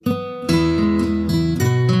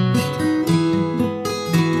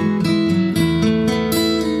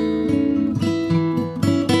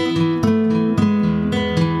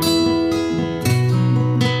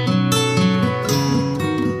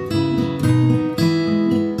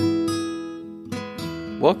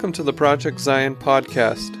Welcome to the Project Zion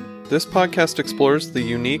podcast. This podcast explores the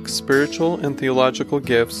unique spiritual and theological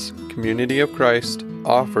gifts Community of Christ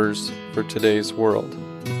offers for today's world.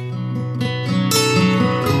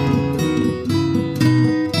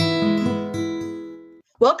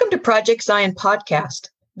 Welcome to Project Zion podcast.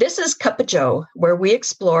 This is Cup of Joe, where we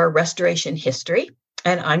explore restoration history,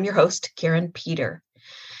 and I'm your host, Karen Peter.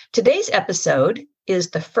 Today's episode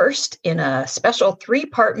is the first in a special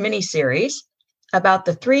three-part miniseries about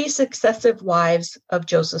the three successive wives of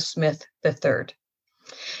Joseph Smith III.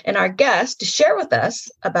 And our guest to share with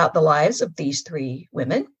us about the lives of these three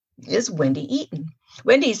women is Wendy Eaton.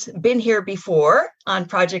 Wendy's been here before on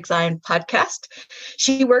Project Zion podcast.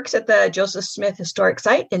 She works at the Joseph Smith Historic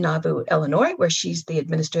Site in Nauvoo, Illinois, where she's the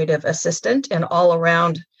administrative assistant and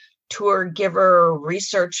all-around tour giver,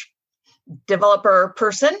 research developer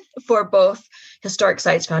person for both Historic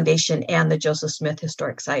Sites Foundation and the Joseph Smith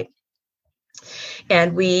Historic Site.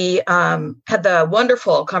 And we had the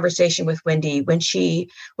wonderful conversation with Wendy when she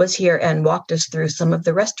was here and walked us through some of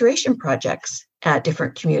the restoration projects at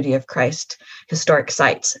different Community of Christ historic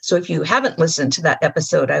sites. So if you haven't listened to that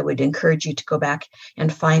episode, I would encourage you to go back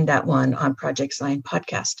and find that one on Project Zion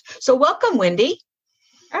podcast. So welcome, Wendy.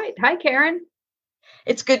 All right. Hi, Karen.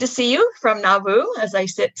 It's good to see you from Nauvoo as I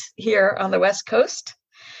sit here on the West Coast.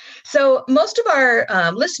 So most of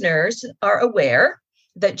our listeners are aware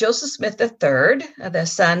that Joseph Smith III, the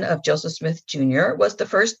son of Joseph Smith Jr., was the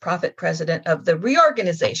first prophet president of the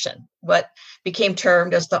reorganization, what became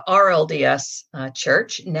termed as the RLDS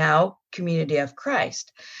Church, now Community of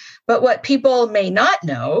Christ. But what people may not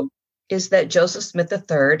know is that Joseph Smith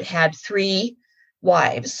III had three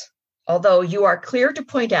wives, although you are clear to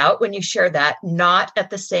point out when you share that, not at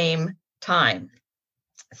the same time.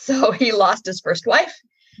 So he lost his first wife,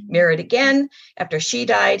 married again. After she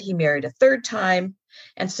died, he married a third time.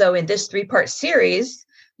 And so in this three-part series,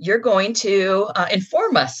 you're going to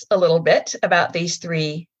inform us a little bit about these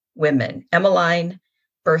three women, Emmeline,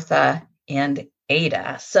 Bertha, and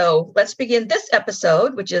Ada. So let's begin this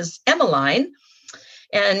episode, which is Emmeline.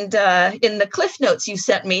 And in the cliff notes you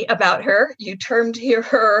sent me about her, you termed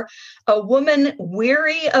her a woman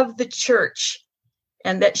weary of the church,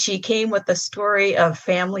 and that she came with a story of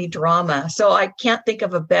family drama. So I can't think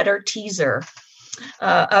of a better teaser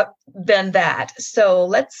than that. So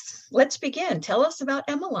let's begin. Tell us about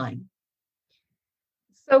Emmeline.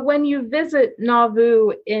 So when you visit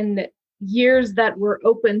Nauvoo in years that were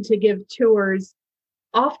open to give tours,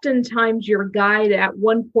 oftentimes your guide at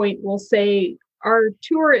one point will say, our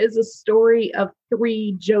tour is a story of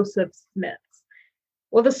three Joseph Smiths.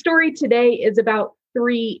 Well, the story today is about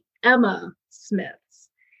three Emma Smiths.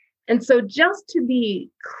 And so just to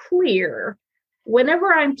be clear,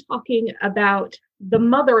 whenever I'm talking about the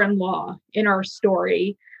mother-in-law in our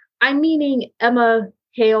story, I'm meaning Emma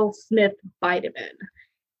Hale Smith Bideman.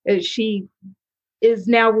 She is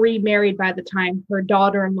now remarried by the time her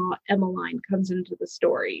daughter-in-law Emmeline comes into the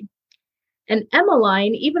story. And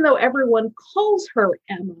Emmeline, even though everyone calls her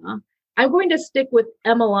Emma, I'm going to stick with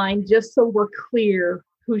Emmeline just so we're clear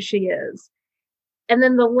who she is. And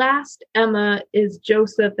then the last Emma is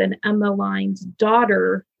Joseph and Emmeline's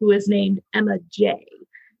daughter, who is named Emma J.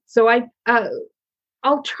 So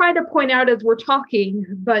I'll try to point out as we're talking,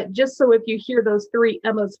 but just so if you hear those three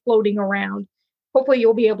Emmas floating around, hopefully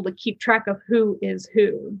you'll be able to keep track of who is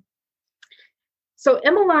who. So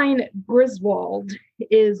Emmeline Griswold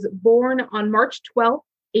is born on March 12,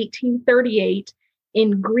 1838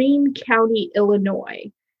 in Greene County,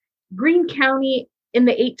 Illinois. Greene County in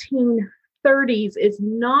the 1830s is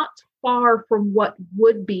not far from what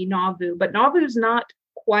would be Nauvoo, but Nauvoo's not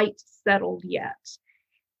quite settled yet.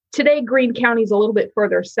 Today, Greene County is a little bit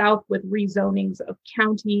further south with rezonings of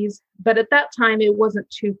counties, but at that time, it wasn't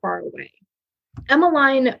too far away.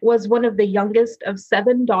 Emmeline was one of the youngest of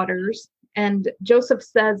 7 daughters, and Joseph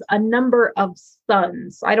says a number of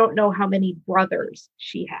sons. I don't know how many brothers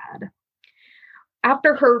she had.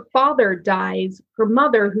 After her father dies, her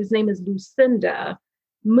mother, whose name is Lucinda,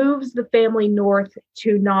 moves the family north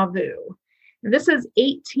to Nauvoo. This is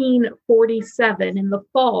 1847 in the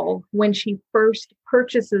fall when she first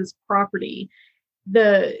purchases property.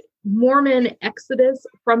 The Mormon exodus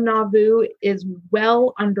from Nauvoo is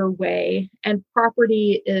well underway, and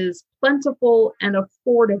property is plentiful and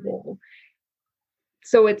affordable.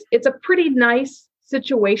 So it's a pretty nice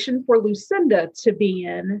situation for Lucinda to be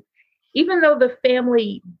in, even though the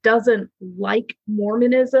family doesn't like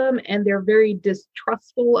Mormonism and they're very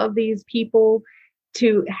distrustful of these people.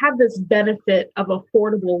 To have this benefit of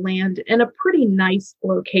affordable land in a pretty nice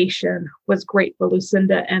location was great for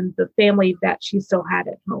Lucinda and the family that she still had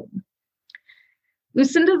at home.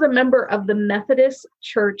 Lucinda is a member of the Methodist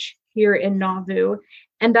Church here in Nauvoo,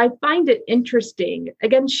 and I find it interesting.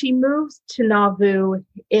 Again, she moves to Nauvoo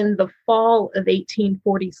in the fall of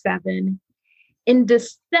 1847. In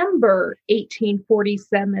December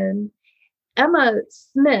 1847, Emma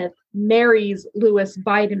Smith marries Louis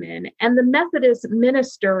Bideman, and the Methodist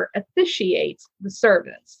minister officiates the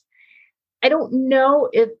service. I don't know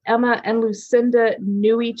if Emma and Lucinda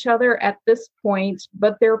knew each other at this point,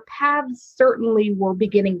 but their paths certainly were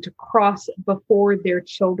beginning to cross before their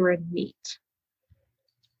children meet.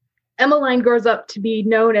 Emmeline grows up to be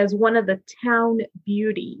known as one of the town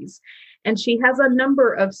beauties, and she has a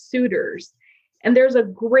number of suitors. And there's a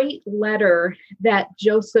great letter that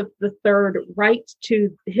Joseph III writes to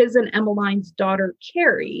his and Emmeline's daughter,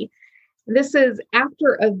 Carrie. This is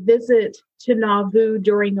after a visit to Nauvoo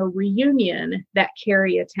during a reunion that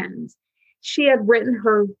Carrie attends. She had written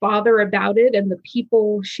her father about it and the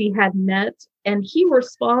people she had met, and he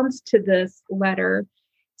responds to this letter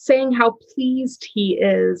saying how pleased he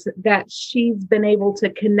is that she's been able to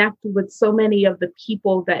connect with so many of the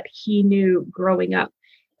people that he knew growing up.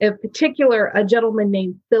 In particular, a gentleman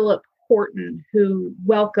named Philip Horton, who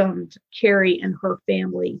welcomed Carrie and her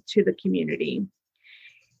family to the community.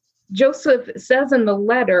 Joseph says in the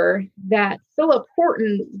letter that Philip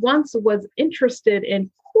Horton once was interested in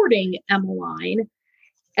courting Emmeline,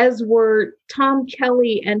 as were Tom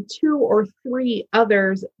Kelly and 2 or 3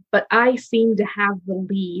 others, but I seem to have the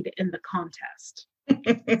lead in the contest.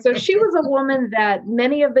 So she was a woman that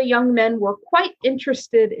many of the young men were quite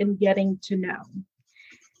interested in getting to know.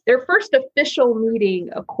 Their first official meeting,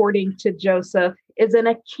 according to Joseph, is in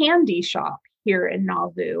a candy shop here in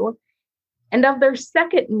Nauvoo. And of their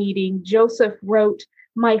second meeting, Joseph wrote,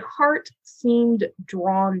 "My heart seemed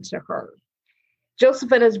drawn to her."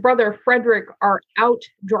 Joseph and his brother Frederick are out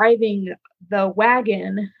driving the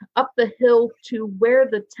wagon up the hill to where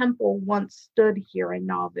the temple once stood here in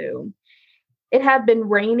Nauvoo. It had been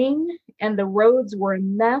raining and the roads were a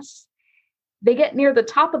mess. They get near the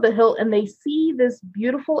top of the hill and they see this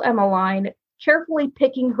beautiful Emmeline carefully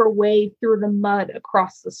picking her way through the mud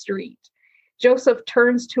across the street. Joseph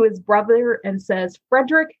turns to his brother and says,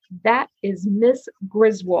 "Frederick, that is Miss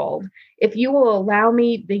Griswold. If you will allow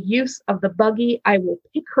me the use of the buggy, I will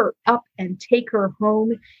pick her up and take her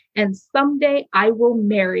home, and someday I will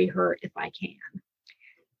marry her if I can."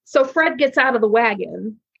 So Fred gets out of the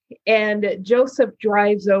wagon, and Joseph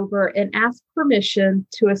drives over and asks permission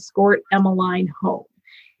to escort Emmeline home,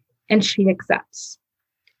 and she accepts.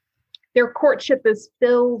 Their courtship is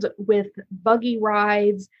filled with buggy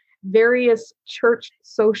rides, various church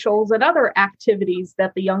socials, and other activities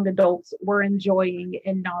that the young adults were enjoying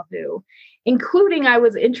in Nauvoo, including, I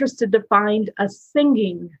was interested to find a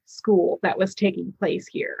singing school that was taking place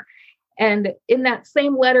here. And in that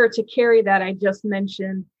same letter to Carrie that I just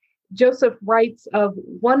mentioned, Joseph writes of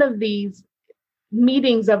one of these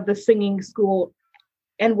meetings of the singing school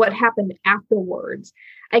and what happened afterwards.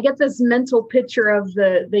 I get this mental picture of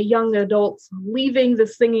the young adults leaving the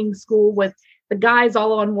singing school with the guys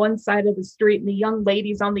all on one side of the street and the young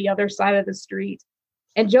ladies on the other side of the street.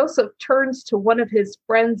 And Joseph turns to one of his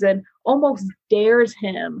friends and almost dares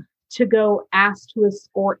him to go ask to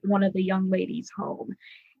escort one of the young ladies home.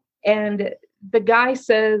 And the guy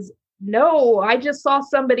says, "No, I just saw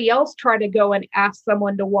somebody else try to go and ask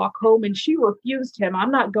someone to walk home and she refused him.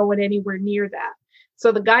 I'm not going anywhere near that."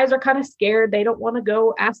 So the guys are kind of scared. They don't want to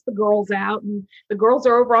go ask the girls out. And the girls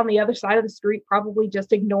are over on the other side of the street, probably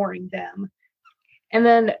just ignoring them. And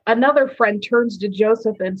then another friend turns to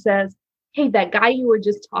Joseph and says, "Hey, that guy you were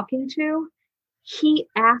just talking to, he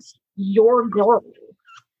asked your girl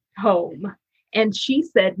home. And she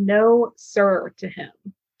said, 'No, sir,' to him."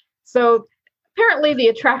 So apparently the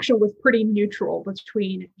attraction was pretty neutral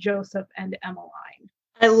between Joseph and Emmeline.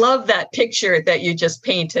 I love that picture that you just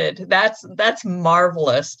painted. That's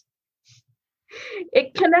marvelous.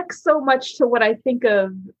 It connects so much to what I think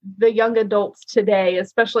of the young adults today,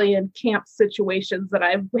 especially in camp situations that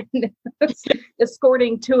I've witnessed,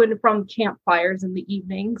 escorting to and from campfires in the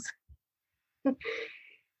evenings.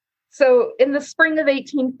 So in the spring of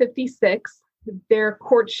 1856, their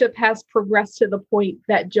courtship has progressed to the point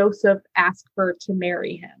that Joseph asked her to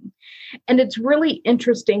marry him. And it's really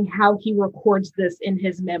interesting how he records this in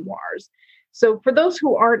his memoirs. So for those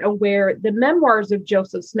who aren't aware, the memoirs of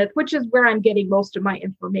Joseph Smith, which is where I'm getting most of my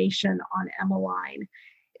information on Emmeline,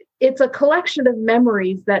 it's a collection of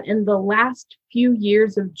memories that in the last few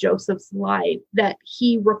years of Joseph's life that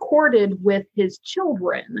he recorded with his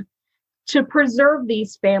children to preserve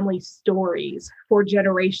these family stories for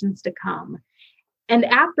generations to come. And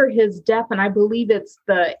after his death, and I believe it's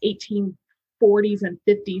the 1840s and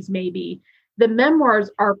 50s maybe, The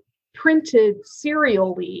memoirs are printed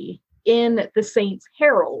serially in the Saints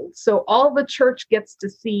Herald. So all the church gets to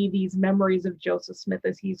see these memories of Joseph Smith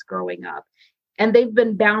as he's growing up. And they've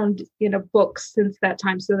been bound in a book since that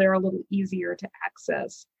time, so they're a little easier to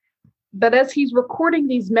access. But as he's recording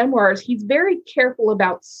these memoirs, he's very careful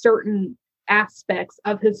about certain aspects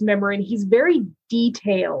of his memory, and he's very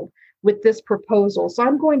detailed with this proposal. So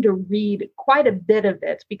I'm going to read quite a bit of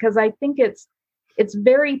it because I think it's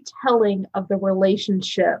very telling of the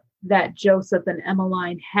relationship that Joseph and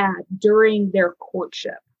Emmeline had during their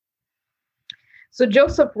courtship. So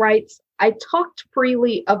Joseph writes, I talked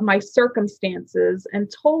freely of my circumstances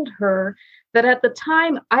and told her that at the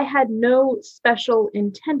time I had no special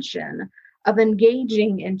intention of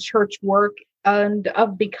engaging in church work and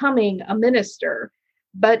of becoming a minister,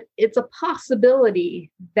 but it's a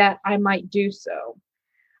possibility that I might do so.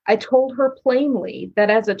 I told her plainly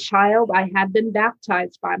that as a child I had been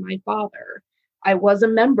baptized by my father. I was a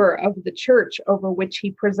member of the church over which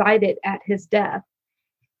he presided at his death,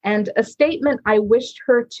 and a statement I wished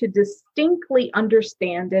her to distinctly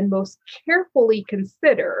understand and most carefully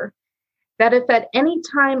consider, that if at any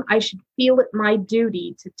time I should feel it my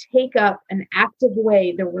duty to take up an active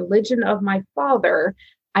way the religion of my father,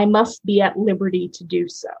 I must be at liberty to do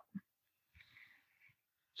so.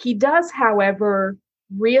 He does, however,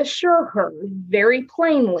 reassure her very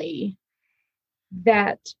plainly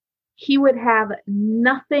that he would have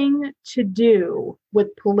nothing to do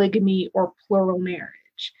with polygamy or plural marriage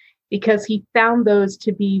because he found those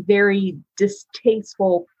to be very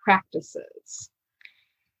distasteful practices.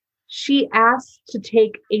 She asked to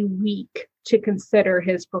take a week to consider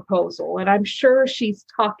his proposal, and I'm sure she's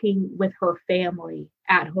talking with her family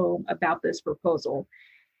at home about this proposal.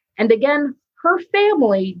 And again, her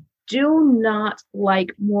family do not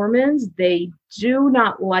like Mormons. They do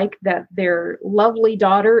not like that their lovely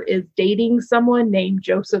daughter is dating someone named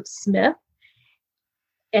Joseph Smith.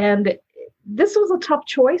 And this was a tough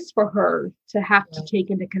choice for her to have to take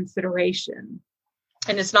into consideration.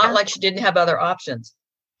 And it's not like she didn't have other options.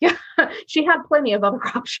 Yeah, she had plenty of other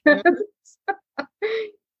options.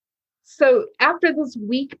 So after this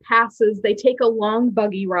week passes, they take a long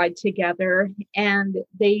buggy ride together and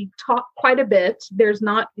they talk quite a bit. There's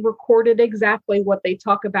not recorded exactly what they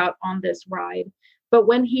talk about on this ride, but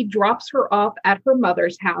when he drops her off at her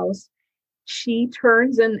mother's house, she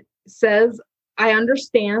turns and says, I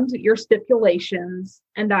understand your stipulations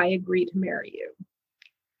and I agree to marry you.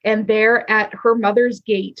 And there at her mother's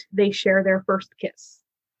gate, they share their first kiss.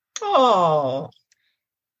 Oh.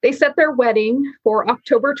 They set their wedding for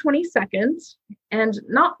October 22nd, and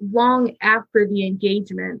not long after the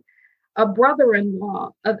engagement, a brother-in-law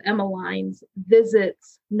of Emmeline's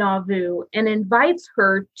visits Nauvoo and invites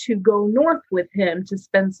her to go north with him to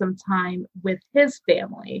spend some time with his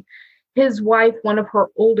family. His wife, one of her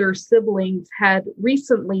older siblings, had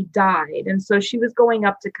recently died, and so she was going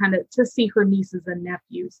up to see her nieces and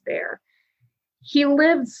nephews there. He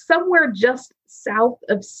lives somewhere just south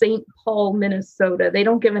of St. Paul, Minnesota. They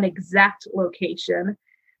don't give an exact location,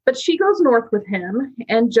 but she goes north with him,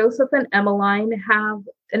 and Joseph and Emmeline have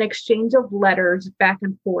an exchange of letters back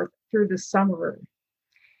and forth through the summer.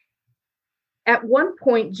 At one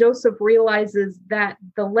point, Joseph realizes that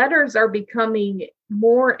the letters are becoming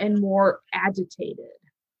more and more agitated.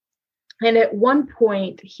 And at one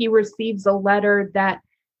point, he receives a letter that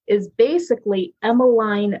is basically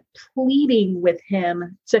Emmeline pleading with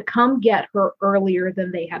him to come get her earlier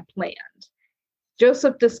than they had planned.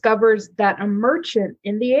 Joseph discovers that a merchant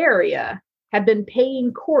in the area had been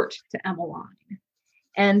paying court to Emmeline.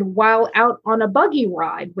 And while out on a buggy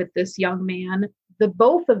ride with this young man, the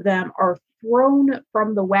both of them are thrown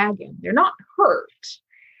from the wagon. They're not hurt,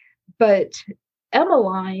 but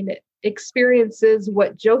Emmeline experiences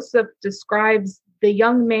what Joseph describes the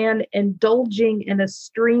young man indulging in a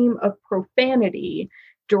stream of profanity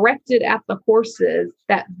directed at the horses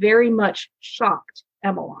that very much shocked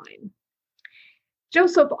Emmeline.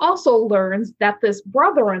 Joseph also learns that this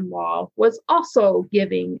brother-in-law was also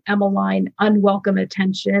giving Emmeline unwelcome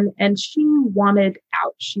attention, and she wanted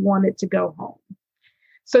out. She wanted to go home.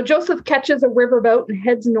 So Joseph catches a riverboat and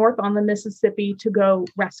heads north on the Mississippi to go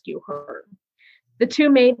rescue her. The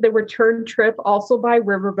two made the return trip also by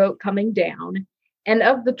riverboat coming down. And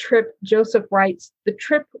of the trip, Joseph writes, the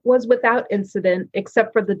trip was without incident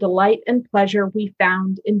except for the delight and pleasure we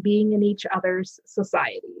found in being in each other's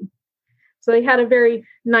society. So they had a very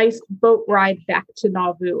nice boat ride back to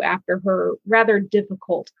Nauvoo after her rather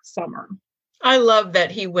difficult summer. I love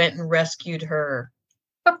that he went and rescued her.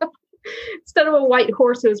 Instead of a white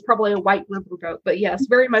horse, it was probably a white riverboat. But yes,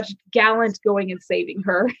 very much gallant going and saving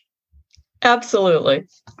her. Absolutely.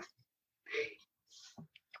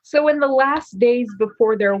 So in the last days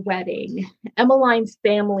before their wedding, Emmeline's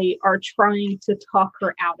family are trying to talk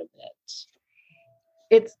her out of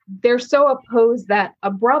it. They're so opposed that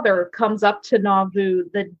a brother comes up to Nauvoo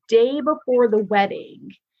the day before the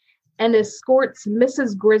wedding and escorts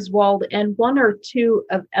Mrs. Griswold and one or two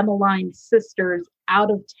of Emmeline's sisters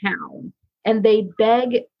out of town. And they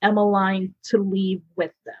beg Emmeline to leave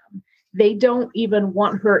with them. They don't even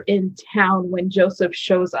want her in town when Joseph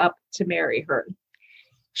shows up to marry her.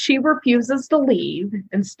 She refuses to leave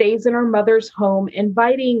and stays in her mother's home,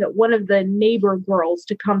 inviting one of the neighbor girls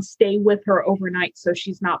to come stay with her overnight so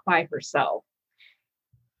she's not by herself.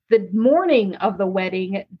 The morning of the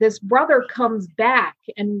wedding, this brother comes back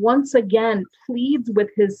and once again pleads with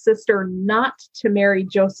his sister not to marry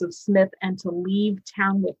Joseph Smith and to leave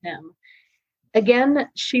town with him. Again,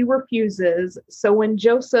 she refuses. So when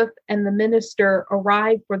Joseph and the minister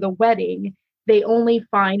arrive for the wedding, they only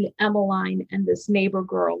find Emmeline and this neighbor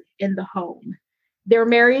girl in the home. They're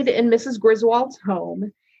married in Mrs. Griswold's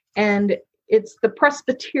home, and it's the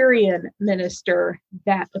Presbyterian minister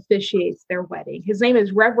that officiates their wedding. His name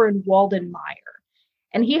is Reverend Walden Meyer,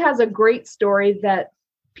 and he has a great story that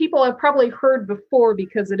people have probably heard before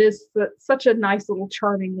because it is such a nice little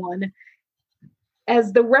charming one.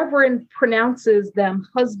 As the Reverend pronounces them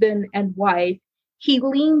husband and wife, he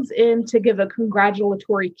leans in to give a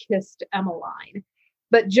congratulatory kiss to Emmeline.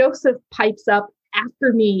 But Joseph pipes up,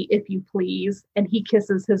 "After me, if you please," and he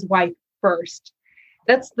kisses his wife first.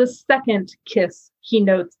 That's the second kiss he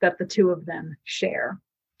notes that the two of them share.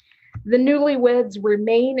 The newlyweds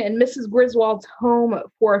remain in Mrs. Griswold's home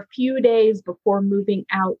for a few days before moving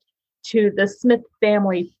out to the Smith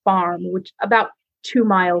family farm, which about 2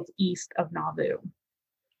 miles east of Nauvoo.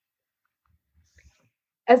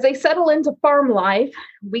 As they settle into farm life,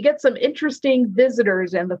 we get some interesting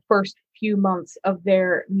visitors in the first few months of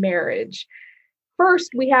their marriage.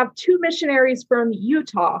 First, we have 2 missionaries from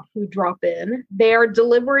Utah who drop in. They are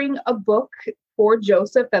delivering a book for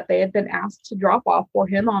Joseph that they had been asked to drop off for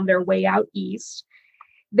him on their way out east.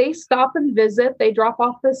 They stop and visit. They drop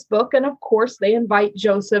off this book, and of course, they invite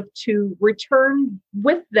Joseph to return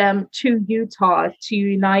with them to Utah to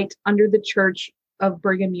unite under the Church of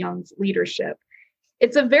Brigham Young's leadership.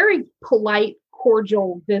 It's a very polite,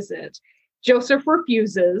 cordial visit. Joseph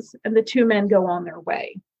refuses, and the 2 men go on their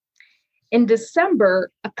way. In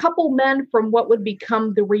December, a couple men from what would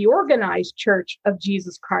become the reorganized Church of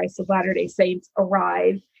Jesus Christ of Latter-day Saints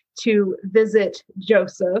arrive to visit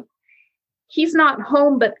Joseph. He's not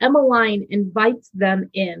home, but Emmeline invites them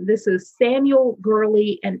in. This is Samuel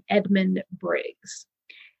Gurley and Edmund Briggs.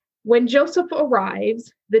 When Joseph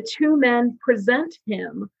arrives, the 2 men present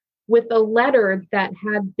him with a letter that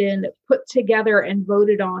had been put together and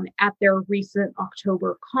voted on at their recent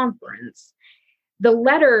October conference. The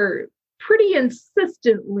letter pretty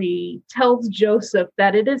insistently tells Joseph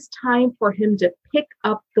that it is time for him to pick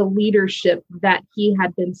up the leadership that he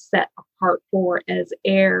had been set apart for as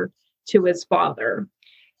heir to his father.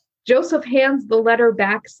 Joseph hands the letter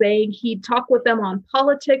back saying he'd talk with them on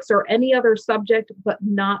politics or any other subject, but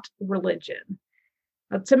not religion.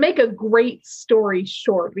 To make a great story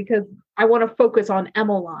short, because I want to focus on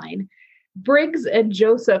Emmeline, Briggs and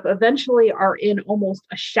Joseph eventually are in almost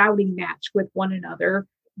a shouting match with one another.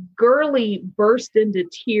 Gurley burst into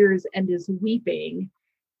tears and is weeping,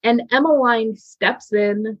 and Emmeline steps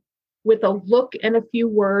in with a look and a few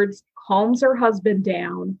words, calms her husband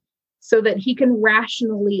down so that he can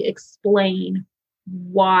rationally explain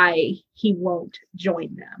why he won't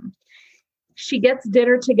join them. She gets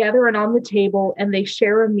dinner together and on the table, and they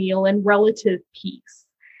share a meal in relative peace.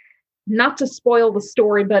 Not to spoil the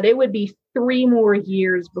story, but it would be 3 more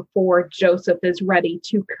years before Joseph is ready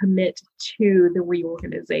to commit to the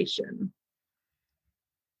reorganization.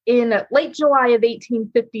 In late July of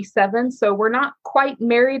 1857, so we're not quite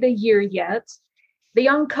married a year yet, the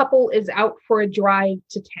young couple is out for a drive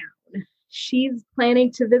to town. She's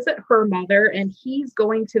planning to visit her mother, and he's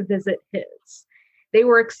going to visit his. They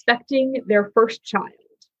were expecting their first child.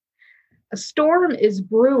 A storm is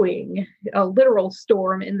brewing, a literal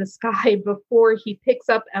storm in the sky before he picks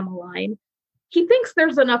up Emmeline. He thinks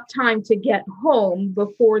there's enough time to get home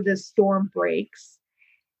before this storm breaks,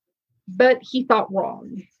 but he thought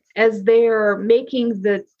wrong. As they're making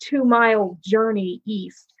the 2-mile journey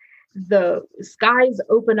east, the skies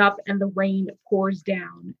open up and the rain pours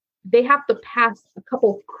down. They have to pass a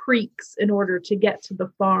couple creeks in order to get to the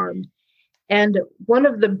farm. And one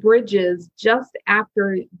of the bridges, just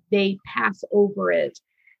after they pass over it,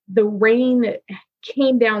 the rain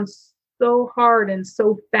came down so hard and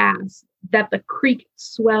so fast that the creek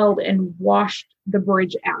swelled and washed the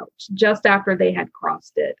bridge out just after they had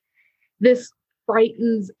crossed it. This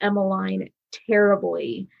frightens Emmeline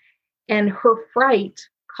terribly, and her fright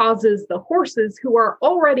causes the horses, who are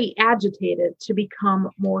already agitated, to become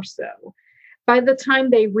more so. By the time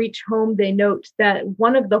they reach home, they note that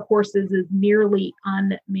one of the horses is nearly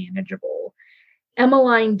unmanageable.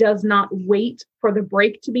 Emmeline does not wait for the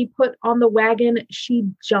brake to be put on the wagon. She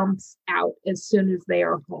jumps out as soon as they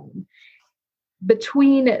are home.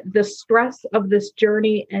 Between the stress of this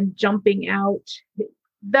journey and jumping out,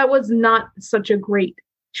 that was not such a great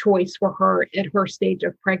choice for her at her stage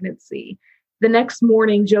of pregnancy. The next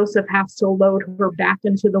morning, Joseph has to load her back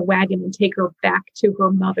into the wagon and take her back to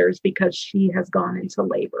her mother's because she has gone into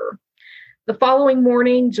labor. The following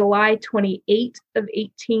morning, July 28th of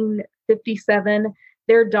 1857,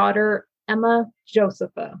 their daughter, Emma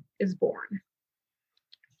Josepha, is born.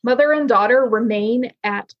 Mother and daughter remain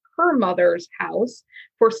at her mother's house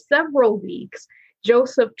for several weeks,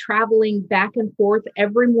 Joseph traveling back and forth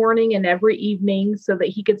every morning and every evening so that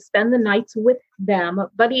he could spend the nights with them,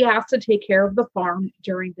 but he has to take care of the farm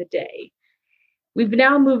during the day. We've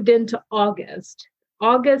now moved into August.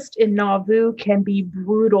 August in Nauvoo can be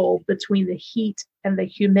brutal between the heat and the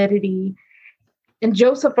humidity. And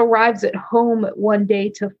Joseph arrives at home one day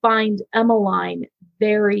to find Emmeline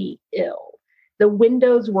very ill. The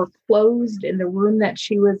windows were closed in the room that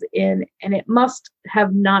she was in, and it must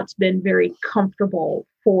have not been very comfortable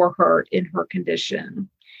for her in her condition.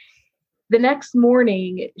 The next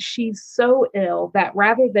morning, she's so ill that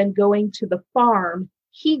rather than going to the farm,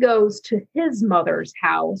 he goes to his mother's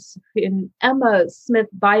house. And Emma Smith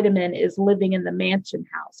Vitamin is living in the mansion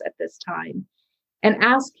house at this time, and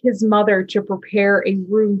asks his mother to prepare a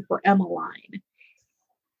room for Emmeline.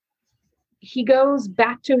 He goes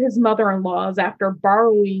back to his mother-in-law's after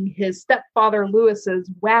borrowing his stepfather Lewis's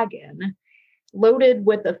wagon, loaded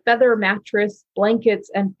with a feather mattress, blankets,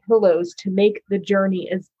 and pillows to make the journey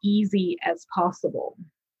as easy as possible.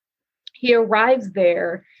 He arrives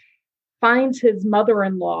there, finds his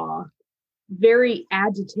mother-in-law very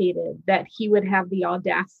agitated that he would have the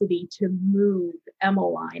audacity to move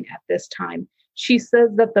Emmeline at this time. She says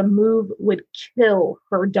that the move would kill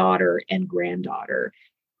her daughter and granddaughter.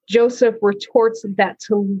 Joseph retorts that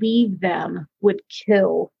to leave them would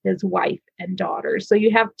kill his wife and daughter. So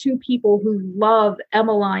you have two people who love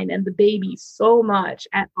Emmeline and the baby so much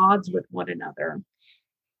at odds with one another.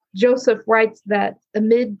 Joseph writes that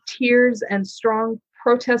amid tears and strong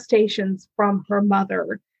protestations from her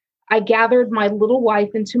mother, I gathered my little wife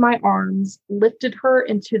into my arms, lifted her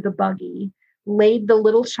into the buggy, laid the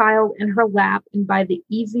little child in her lap, and by the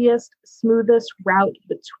easiest, smoothest route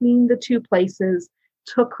between the two places,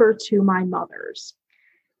 took her to my mother's.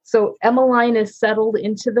 So Emmeline is settled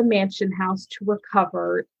into the mansion house to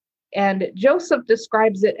recover, and Joseph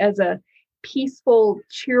describes it as a peaceful,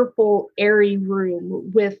 cheerful, airy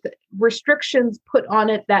room with restrictions put on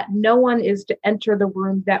it that no one is to enter the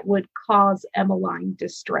room that would cause Emmeline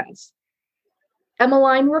distress.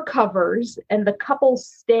 Emmeline recovers, and the couple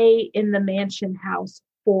stay in the mansion house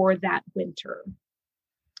for that winter.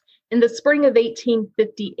 In the spring of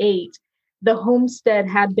 1858, the homestead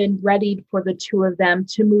had been readied for the two of them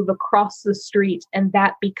to move across the street, and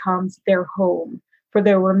that becomes their home for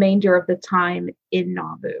the remainder of the time in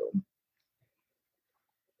Nauvoo.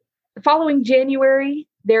 The following January,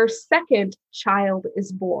 their second child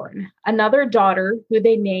is born, another daughter who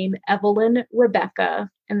they name Evelyn Rebecca,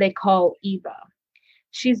 and they call Eva.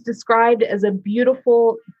 She's described as a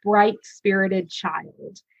beautiful, bright-spirited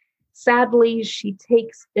child. Sadly, she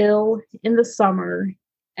takes ill in the summer,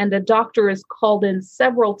 and a doctor is called in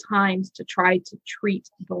several times to try to treat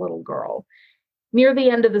the little girl. Near the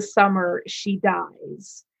end of the summer, she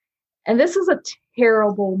dies. And this is a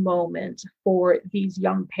terrible moment for these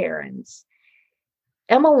young parents.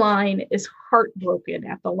 Emmeline is heartbroken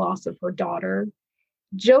at the loss of her daughter.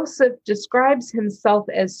 Joseph describes himself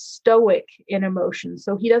as stoic in emotion,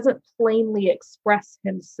 so he doesn't plainly express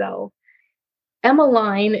himself.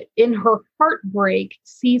 Emmeline, in her heartbreak,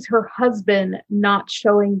 sees her husband not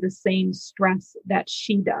showing the same stress that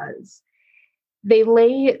she does. They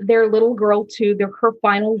lay their little girl to her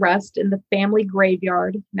final rest in the family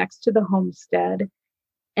graveyard next to the homestead,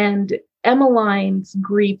 and Emmeline's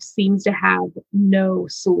grief seems to have no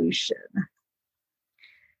solution.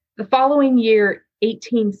 The following year,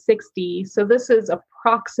 1860, so this is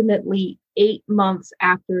approximately 8 months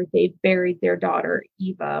after they've buried their daughter,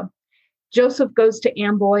 Eva, Joseph goes to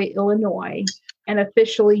Amboy, Illinois, and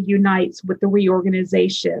officially unites with the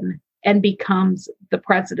reorganization and becomes the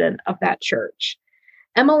president of that church.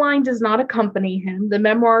 Emmeline does not accompany him. The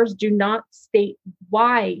memoirs do not state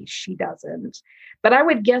why she doesn't, but I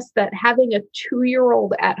would guess that having a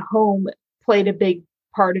 2-year-old at home played a big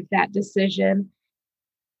part of that decision.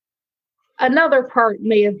 Another part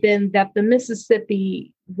may have been that the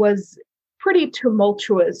Mississippi was pretty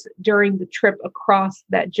tumultuous during the trip across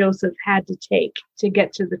that Joseph had to take to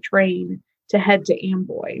get to the train to head to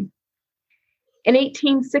Amboy. In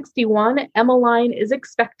 1861, Emmeline is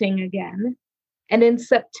expecting again, and in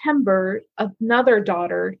September, another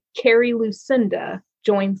daughter, Carrie Lucinda,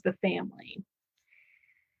 joins the family.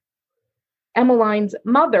 Emmeline's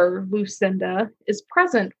mother, Lucinda, is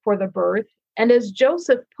present for the birth, and as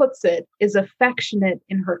Joseph puts it, is affectionate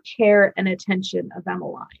in her care and attention of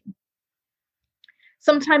Emmeline.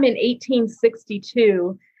 Sometime in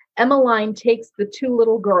 1862, Emmeline takes the two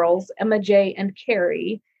little girls, Emma J. and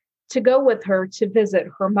Carrie, to go with her to visit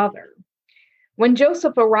her mother. When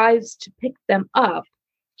Joseph arrives to pick them up,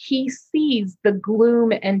 he sees the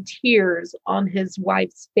gloom and tears on his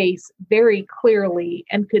wife's face very clearly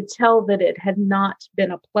and could tell that it had not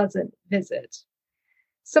been a pleasant visit.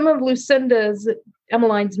 Some of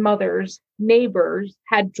Emmeline's mother's neighbors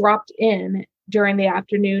had dropped in during the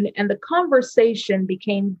afternoon, and the conversation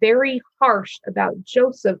became very harsh about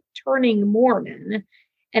Joseph turning Mormon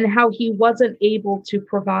and how he wasn't able to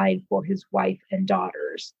provide for his wife and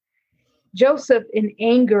daughters. Joseph, in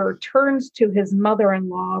anger, turns to his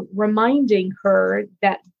mother-in-law, reminding her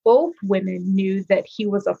that both women knew that he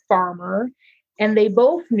was a farmer, and they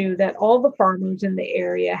both knew that all the farmers in the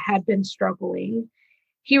area had been struggling.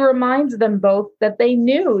 He reminds them both that they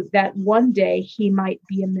knew that one day he might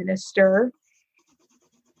be a minister.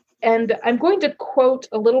 And I'm going to quote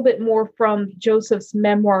a little bit more from Joseph's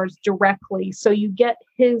memoirs directly, so you get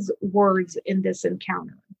his words in this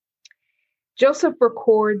encounter. Joseph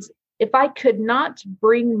records, "If I could not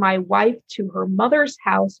bring my wife to her mother's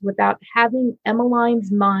house without having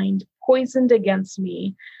Emmeline's mind poisoned against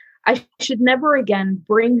me, I should never again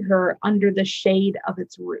bring her under the shade of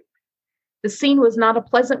its roof. The scene was not a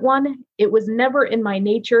pleasant one. It was never in my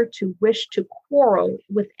nature to wish to quarrel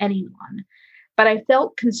with anyone, but I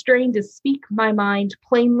felt constrained to speak my mind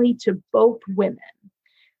plainly to both women.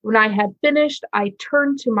 When I had finished, I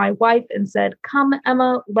turned to my wife and said, 'Come,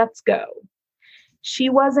 Emma, let's go.' She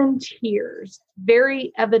was in tears,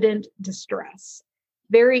 very evident distress.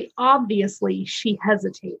 Very obviously, she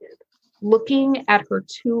hesitated, looking at her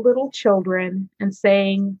two little children and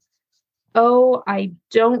saying, 'Oh, I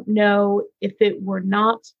don't know if it were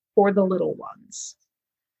not for the little ones.'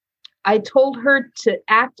 I told her to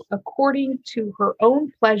act according to her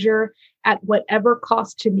own pleasure at whatever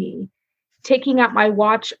cost to me. Taking out my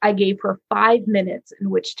watch, I gave her 5 minutes in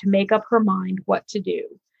which to make up her mind what to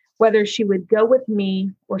do, whether she would go with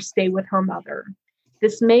me or stay with her mother.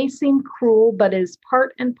 This may seem cruel, but is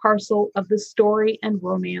part and parcel of the story and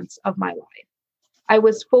romance of my life. I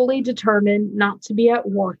was fully determined not to be at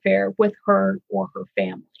warfare with her or her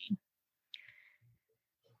family."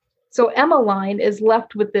 So Emmeline is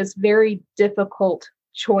left with this very difficult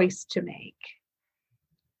choice to make.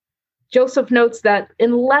 Joseph notes that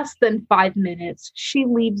in less than 5 minutes, she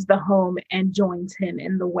leaves the home and joins him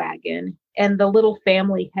in the wagon, and the little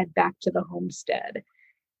family head back to the homestead.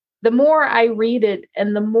 The more I read it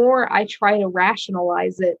and the more I try to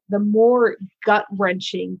rationalize it, the more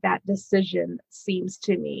gut-wrenching that decision seems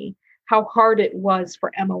to me, how hard it was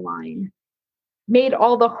for Emmeline. Made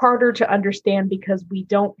all the harder to understand because we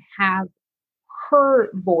don't have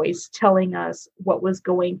her voice telling us what was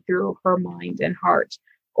going through her mind and heart,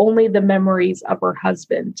 only the memories of her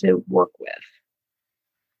husband to work with.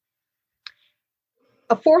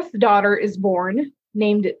 A fourth daughter is born,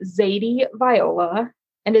 named Zadie Viola,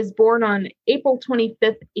 and is born on April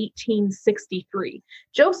 25th, 1863.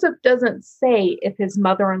 Joseph doesn't say if his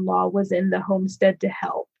mother-in-law was in the homestead to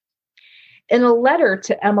help. In a letter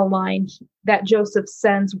to Emmeline that Joseph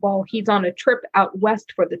sends while he's on a trip out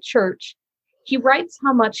west for the church, he writes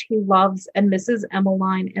how much he loves and misses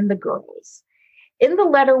Emmeline and the girls. In the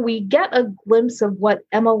letter, we get a glimpse of what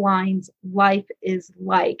Emmeline's life is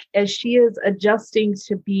like as she is adjusting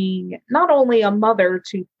to being not only a mother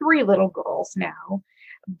to 3 little girls now,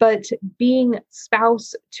 but being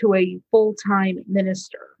spouse to a full-time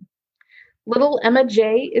minister. Little Emma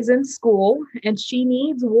J. is in school, and she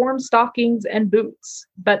needs warm stockings and boots,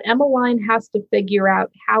 but Emmeline has to figure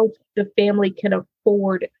out how the family can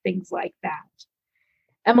afford things like that.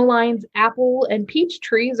 Emmeline's apple and peach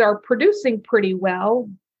trees are producing pretty well,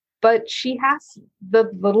 but she has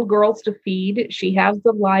the little girls to feed. She has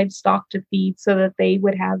the livestock to feed so that they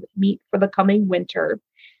would have meat for the coming winter.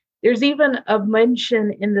 There's even a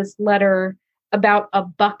mention in this letter about a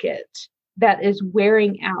bucket that is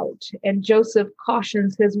wearing out, and Joseph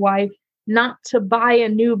cautions his wife not to buy a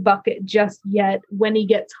new bucket just yet. When he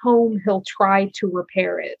gets home, he'll try to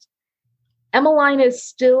repair it. Emmeline is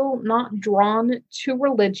still not drawn to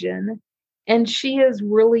religion, And she is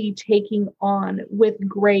really taking on with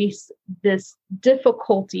grace this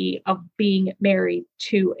difficulty of being married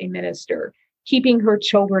to a minister, keeping her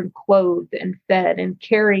children clothed and fed, and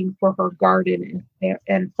caring for her garden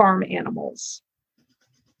and farm animals.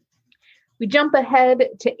 We jump ahead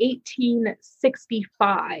to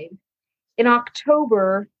 1865. In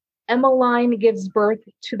October, Emmeline gives birth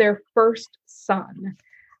to their first son,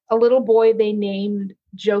 a little boy they named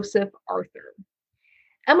Joseph Arthur.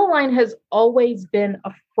 Emmeline has always been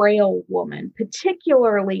a frail woman,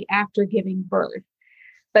 particularly after giving birth.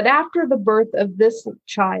 But after the birth of this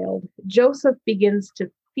child, Joseph begins to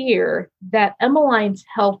fear that Emmeline's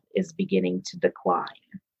health is beginning to decline.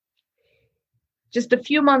 Just a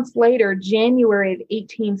few months later, January of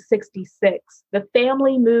 1866, the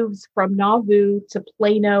family moves from Nauvoo to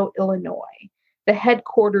Plano, Illinois, the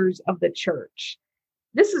headquarters of the church.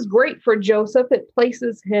 This is great for Joseph. It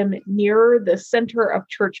places him nearer the center of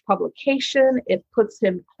church publication. It puts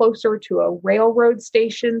him closer to a railroad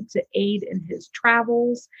station to aid in his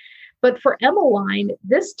travels. But for Emmeline,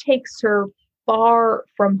 this takes her far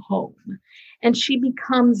from home, and she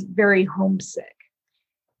becomes very homesick.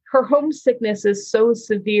 Her homesickness is so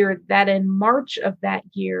severe that in March of that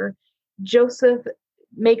year, Joseph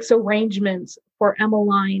makes arrangements for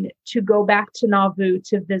Emmeline to go back to Nauvoo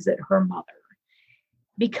to visit her mother.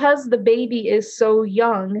 Because the baby is so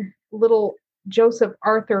young, little Joseph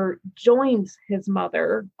Arthur joins his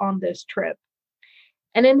mother on this trip.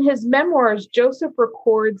 And in his memoirs, Joseph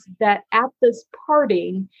records that at this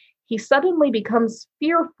parting, he suddenly becomes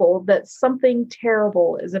fearful that something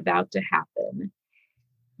terrible is about to happen.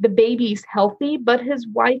 The baby's healthy, but his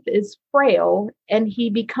wife is frail, and he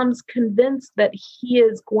becomes convinced that he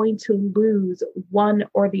is going to lose one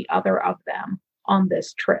or the other of them on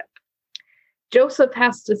this trip. Joseph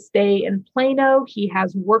has to stay in Plano. He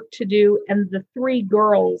has work to do, and the three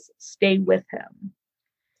girls stay with him.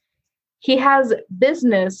 He has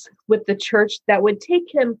business with the church that would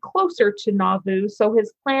take him closer to Nauvoo, so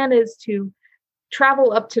his plan is to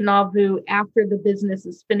travel up to Nauvoo after the business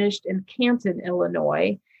is finished in Canton,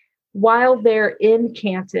 Illinois. While they're in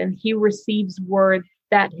Canton, he receives word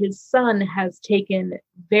that his son has taken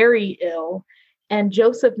very ill, and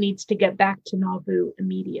Joseph needs to get back to Nauvoo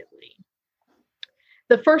immediately.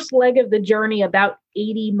 The first leg of the journey, about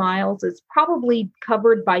 80 miles, is probably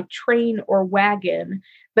covered by train or wagon,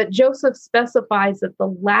 but Joseph specifies that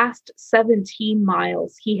the last 17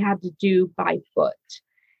 miles he had to do by foot.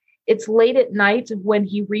 It's late at night when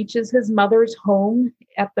he reaches his mother's home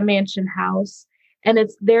at the mansion house, and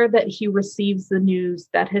it's there that he receives the news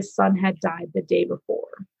that his son had died the day before.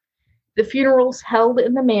 The funeral's held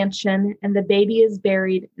in the mansion, and the baby is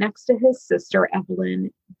buried next to his sister,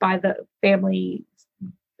 Evelyn, by the family's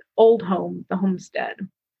old home, the homestead.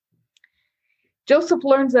 Joseph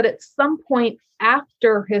learns that at some point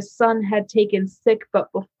after his son had taken sick,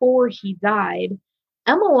 but before he died,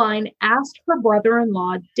 Emmeline asked her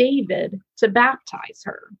brother-in-law, David, to baptize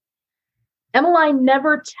her. Emmeline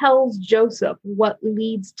never tells Joseph what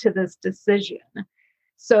leads to this decision,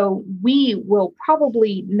 so we will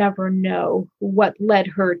probably never know what led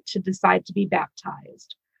her to decide to be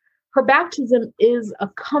baptized. Her baptism is a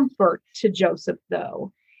comfort to Joseph,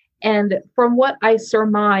 though, and from what I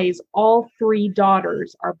surmise, all three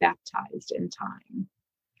daughters are baptized in time.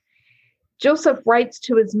 Joseph writes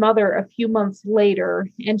to his mother a few months later,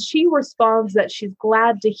 and she responds that she's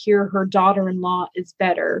glad to hear her daughter-in-law is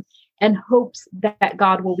better and hopes that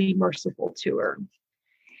God will be merciful to her.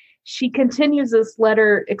 She continues this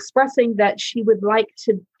letter expressing that she would like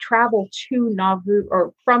to travel to Nauvoo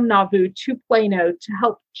or from Nauvoo to Plano to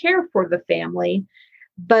help care for the family,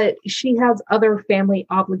 but she has other family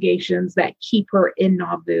obligations that keep her in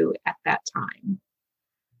Nauvoo at that time.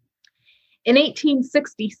 In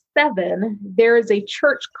 1867, there is a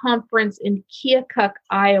church conference in Keokuk,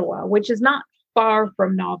 Iowa, which is not far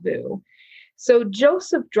from Nauvoo. So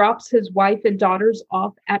Joseph drops his wife and daughters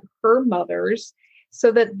off at her mother's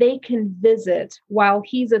so that they can visit while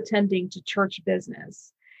he's attending to church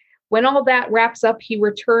business. When all that wraps up, he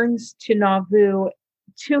returns to Nauvoo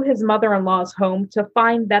to his mother-in-law's home to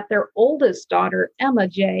find that their oldest daughter, Emma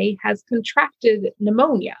J., has contracted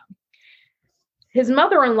pneumonia. His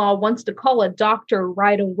mother-in-law wants to call a doctor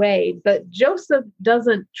right away, but Joseph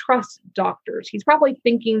doesn't trust doctors. He's probably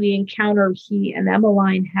thinking the encounter he and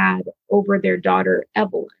Emmeline had over their daughter,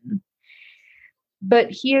 Evelyn.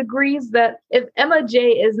 But he agrees that if Emma J.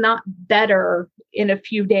 is not better in a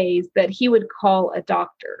few days, that he would call a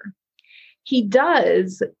doctor. He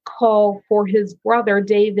does call for his brother,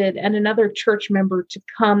 David, and another church member to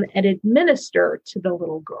come and administer to the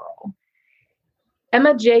little girl.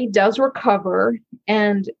 Emma J. does recover,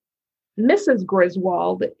 and Mrs.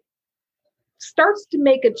 Griswold starts to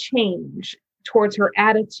make a change towards her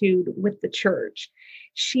attitude with the church.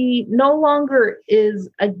 She no longer is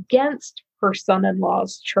against her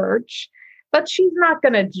son-in-law's church, but she's not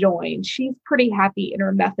going to join. She's pretty happy in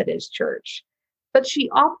her Methodist church. But she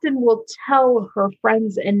often will tell her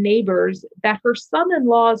friends and neighbors that her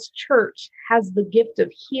son-in-law's church has the gift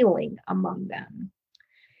of healing among them.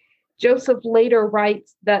 Joseph later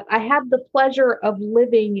writes that I had the pleasure of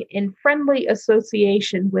living in friendly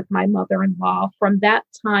association with my mother-in-law from that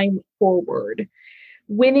time forward,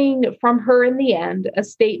 winning from her in the end a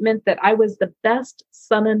statement that I was the best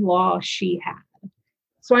son-in-law she had.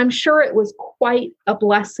 So I'm sure it was quite a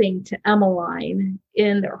blessing to Emmeline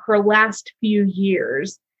in her last few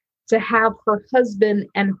years to have her husband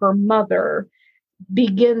and her mother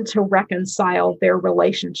begin to reconcile their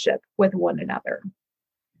relationship with one another.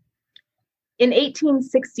 In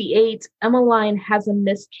 1868, Emmeline has a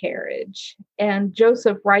miscarriage, and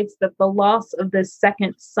Joseph writes that the loss of this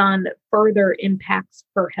second son further impacts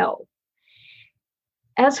her health.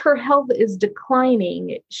 As her health is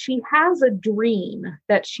declining, she has a dream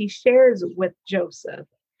that she shares with Joseph.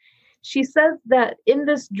 She says that in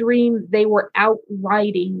this dream, they were out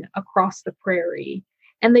riding across the prairie,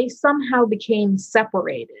 and they somehow became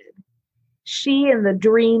separated. She, in the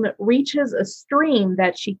dream, reaches a stream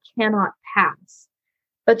that she cannot pass,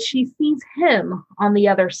 but she sees him on the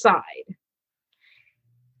other side.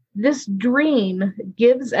 This dream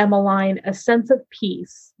gives Emmeline a sense of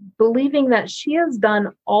peace, believing that she has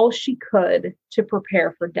done all she could to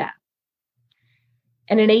prepare for death.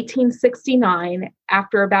 And in 1869,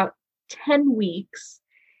 after about 10 weeks,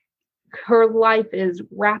 her life is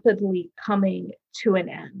rapidly coming to an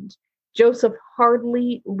end. Joseph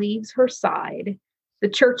hardly leaves her side. The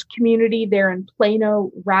church community there in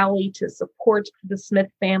Plano rally to support the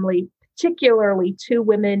Smith family, particularly two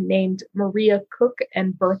women named Maria Cook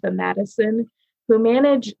and Bertha Madison, who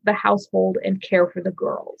manage the household and care for the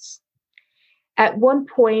girls. At one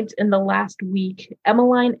point in the last week,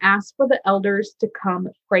 Emmeline asks for the elders to come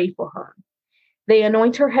pray for her. They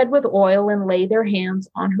anoint her head with oil and lay their hands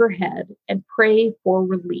on her head and pray for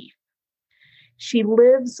relief. She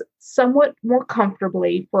lives somewhat more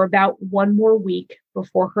comfortably for about one more week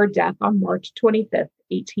before her death on March 25th,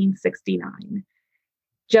 1869,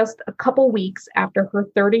 just a couple weeks after her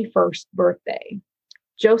 31st birthday.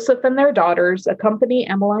 Joseph and their daughters accompany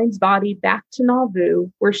Emmeline's body back to Nauvoo,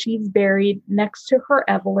 where she's buried next to her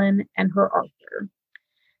Evelyn and her Arthur.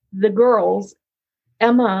 The girls,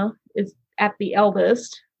 Emma is at the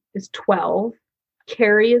eldest, is 12,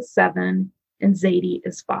 Carrie is 7, and Zadie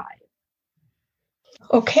is 5.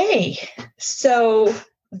 Okay, so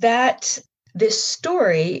this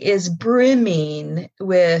story is brimming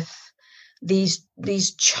with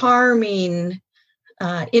these charming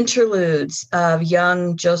interludes of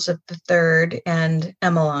young Joseph III and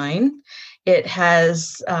Emmeline. It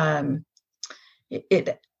has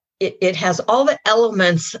it has all the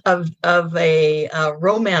elements of a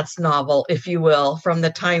romance novel, if you will, from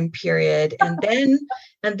the time period, and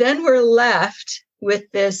then we're left with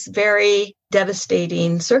this very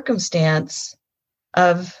devastating circumstance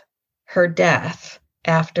of her death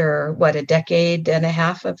after, a decade and a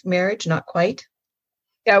half of marriage? Not quite.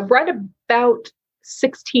 Yeah, right about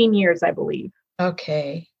 16 years, I believe.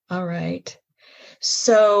 Okay. All right.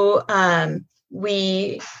 So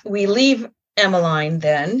we leave Emmeline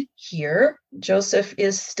then here. Joseph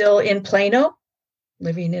is still in Plano,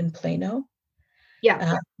 living in Plano.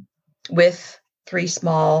 Yeah. With three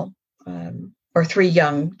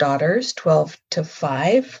young daughters, 12 to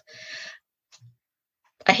 5.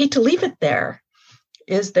 I hate to leave it there.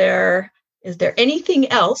 Is there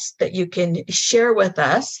anything else that you can share with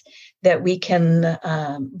us that we can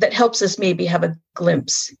that helps us maybe have a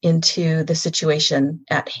glimpse into the situation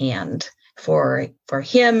at hand for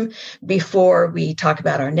him before we talk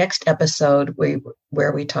about our next episode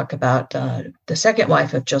where we talk about the second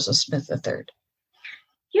wife of Joseph Smith III?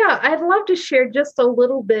 Yeah, I'd love to share just a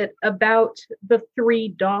little bit about the three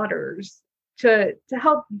daughters to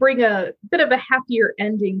help bring a bit of a happier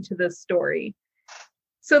ending to this story.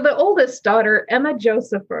 So the oldest daughter, Emma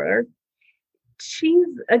Josepher, she's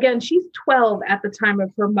 12 at the time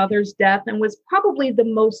of her mother's death and was probably the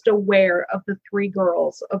most aware of the three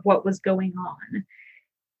girls of what was going on.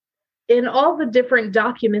 In all the different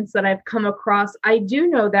documents that I've come across, I do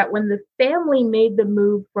know that when the family made the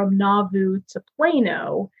move from Nauvoo to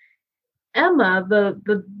Plano, Emma,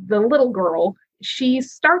 the little girl, she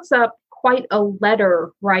starts up quite a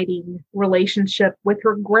letter writing relationship with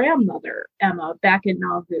her grandmother, Emma, back in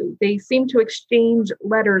Nauvoo. They seem to exchange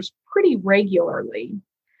letters pretty regularly.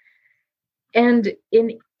 And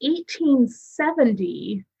in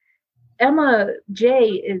 1870, Emma J.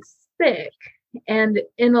 is sick. And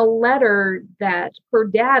in a letter that her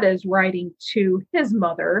dad is writing to his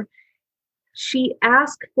mother, she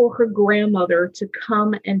asked for her grandmother to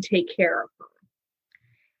come and take care of her.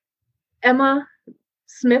 Emma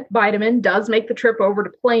Smith Bideman does make the trip over to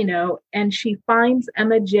Plano, and she finds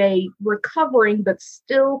Emma J. recovering, but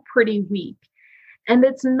still pretty weak. And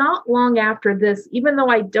it's not long after this, even though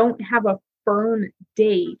I don't have a firm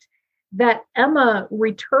date, that Emma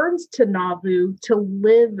returns to Nauvoo to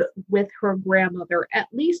live with her grandmother, at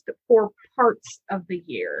least for parts of the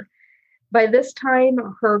year. By this time,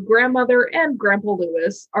 her grandmother and Grandpa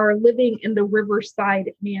Lewis are living in the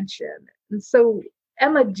Riverside mansion. And so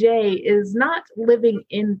Emma J. is not living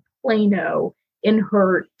in Plano in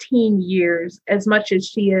her teen years as much as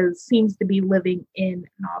she seems to be living in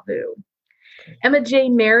Nauvoo. Emma J.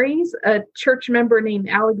 marries a church member named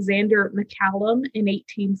Alexander McCallum in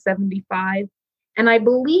 1875, and I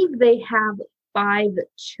believe they have 5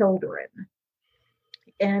 children.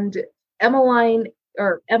 And Emma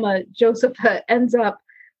Josepha ends up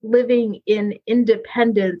living in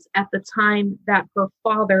Independence at the time that her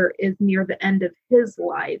father is near the end of his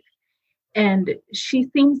life. And she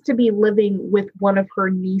seems to be living with one of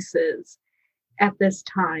her nieces at this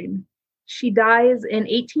time. She dies in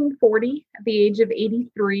 1840 at the age of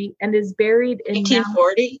 83 and is buried in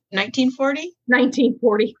 1940.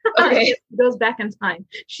 Okay. It goes back in time.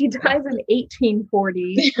 She dies in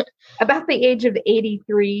 1840. About the age of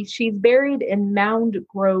 83, she's buried in Mound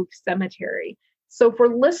Grove Cemetery. So for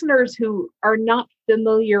listeners who are not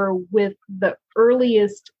familiar with the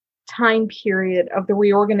earliest time period of the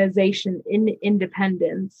reorganization in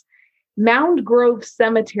Independence, Mound Grove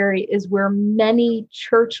Cemetery is where many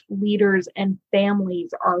church leaders and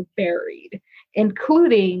families are buried,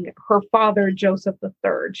 including her father, Joseph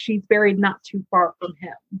III. She's buried not too far from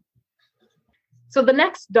him. So the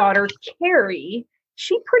next daughter, Carrie,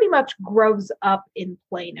 she pretty much grows up in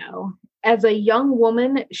Plano. As a young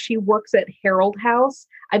woman, she works at Herald House.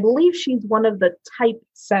 I believe she's one of the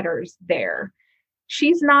typesetters there.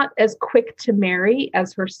 She's not as quick to marry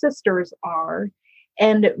as her sisters are,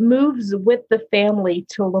 and moves with the family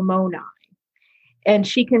to Lamoni. And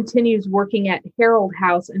she continues working at Herald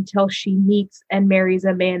House until she meets and marries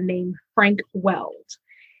a man named Frank Weld,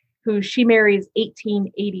 who she marries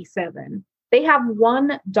 1887. They have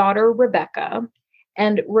one daughter, Rebecca,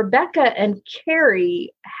 and Rebecca and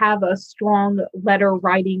Carrie have a strong letter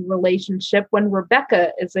writing relationship when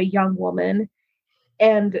Rebecca is a young woman.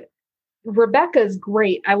 And Rebecca's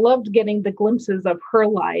great. I loved getting the glimpses of her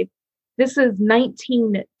life. This is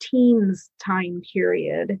 19 teens time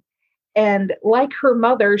period. And like her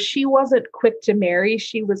mother, she wasn't quick to marry.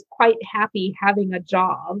 She was quite happy having a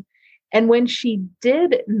job. And when she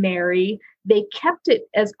did marry, they kept it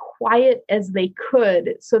as quiet as they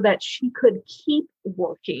could so that she could keep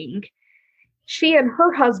working. She and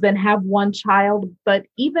her husband have one child, but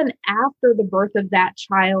even after the birth of that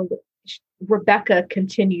child, Rebecca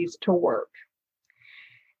continues to work.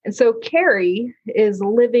 And so Carrie is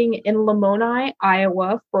living in Lamoni,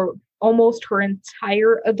 Iowa for almost her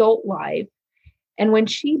entire adult life. And when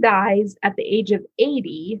she dies at the age of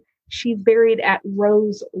 80, she's buried at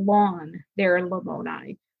Rose Lawn there in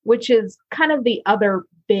Lamoni, which is kind of the other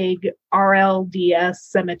big RLDS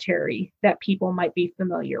cemetery that people might be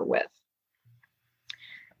familiar with.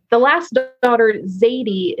 The last daughter,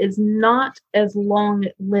 Zadie, is not as long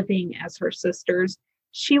living as her sisters.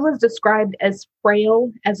 She was described as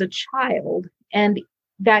frail as a child, and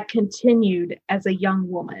that continued as a young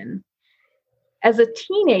woman. As a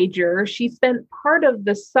teenager, she spent part of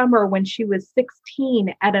the summer when she was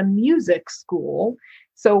 16 at a music school.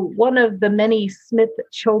 So one of the many Smith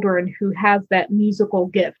children who has that musical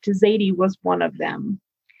gift, Zadie was one of them.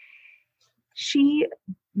 She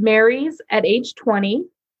marries at age 20,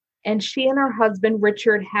 and she and her husband,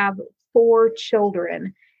 Richard, have 4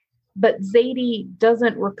 children. But Zadie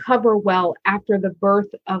doesn't recover well after the birth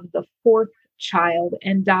of the 4th child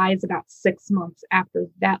and dies about 6 months after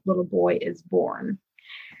that little boy is born.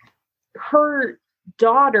 Her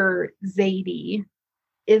daughter, Zadie,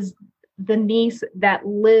 is the niece that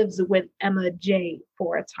lives with Emma J.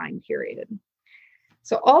 for a time period.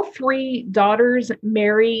 So all 3 daughters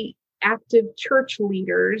marry active church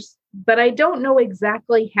leaders, but I don't know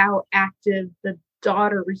exactly how active the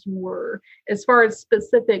daughters were as far as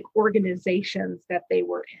specific organizations that they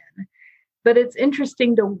were in. But it's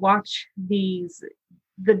interesting to watch the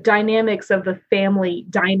dynamics of the family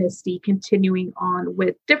dynasty continuing on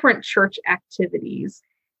with different church activities,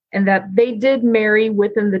 and that they did marry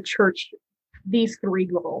within the church, these 3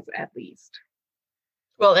 girls at least.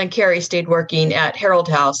 Well, and Carrie stayed working at Herald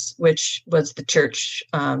House, which was the church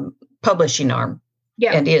publishing arm.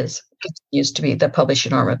 Yeah. And is. It used to be the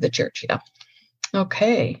publishing arm of the church. Yeah.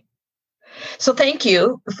 Okay. So thank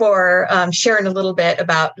you for sharing a little bit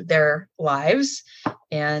about their lives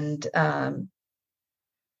and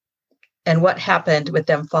what happened with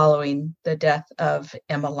them following the death of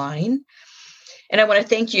Emmeline. And I want to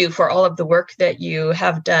thank you for all of the work that you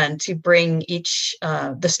have done to bring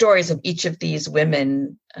the stories of each of these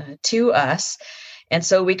women to us. And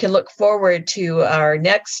so we can look forward to our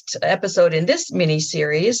next episode in this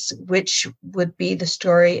mini-series, which would be the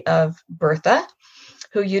story of Bertha,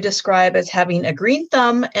 who you describe as having a green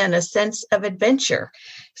thumb and a sense of adventure.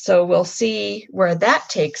 So we'll see where that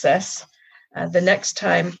takes us the next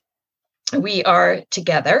time we are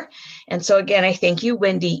together. And so again, I thank you,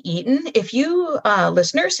 Wendy Eaton. If you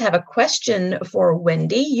listeners have a question for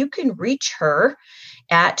Wendy, you can reach her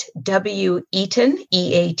at weaton,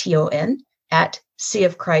 E-A-T-O-N, at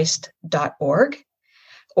seaofchrist.org,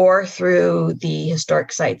 or through the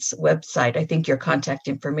Historic Sites website. I think your contact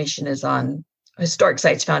information is on Historic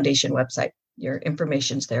Sites Foundation website. Your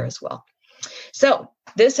information's there as well. So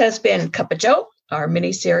this has been Cup of Joe, our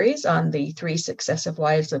mini-series on the 3 successive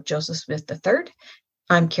wives of Joseph Smith III.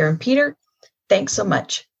 I'm Karen Peter. Thanks so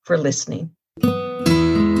much for listening.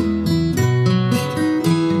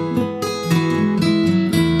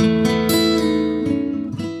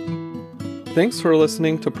 Thanks for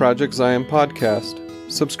listening to Project Zion Podcast.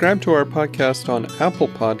 Subscribe to our podcast on Apple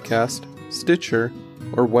Podcast, Stitcher,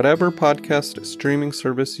 or whatever podcast streaming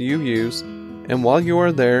service you use, and while you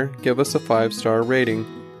are there, give us a 5-star rating.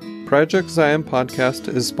 Project Zion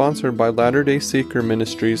Podcast is sponsored by Latter-day Seeker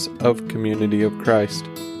Ministries of Community of Christ.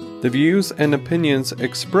 The views and opinions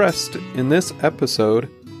expressed in this episode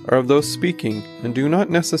are of those speaking and do not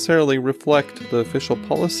necessarily reflect the official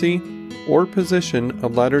policy or position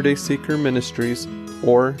of Latter-day Seeker Ministries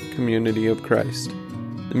or Community of Christ.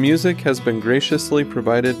 The music has been graciously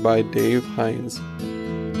provided by Dave Hines.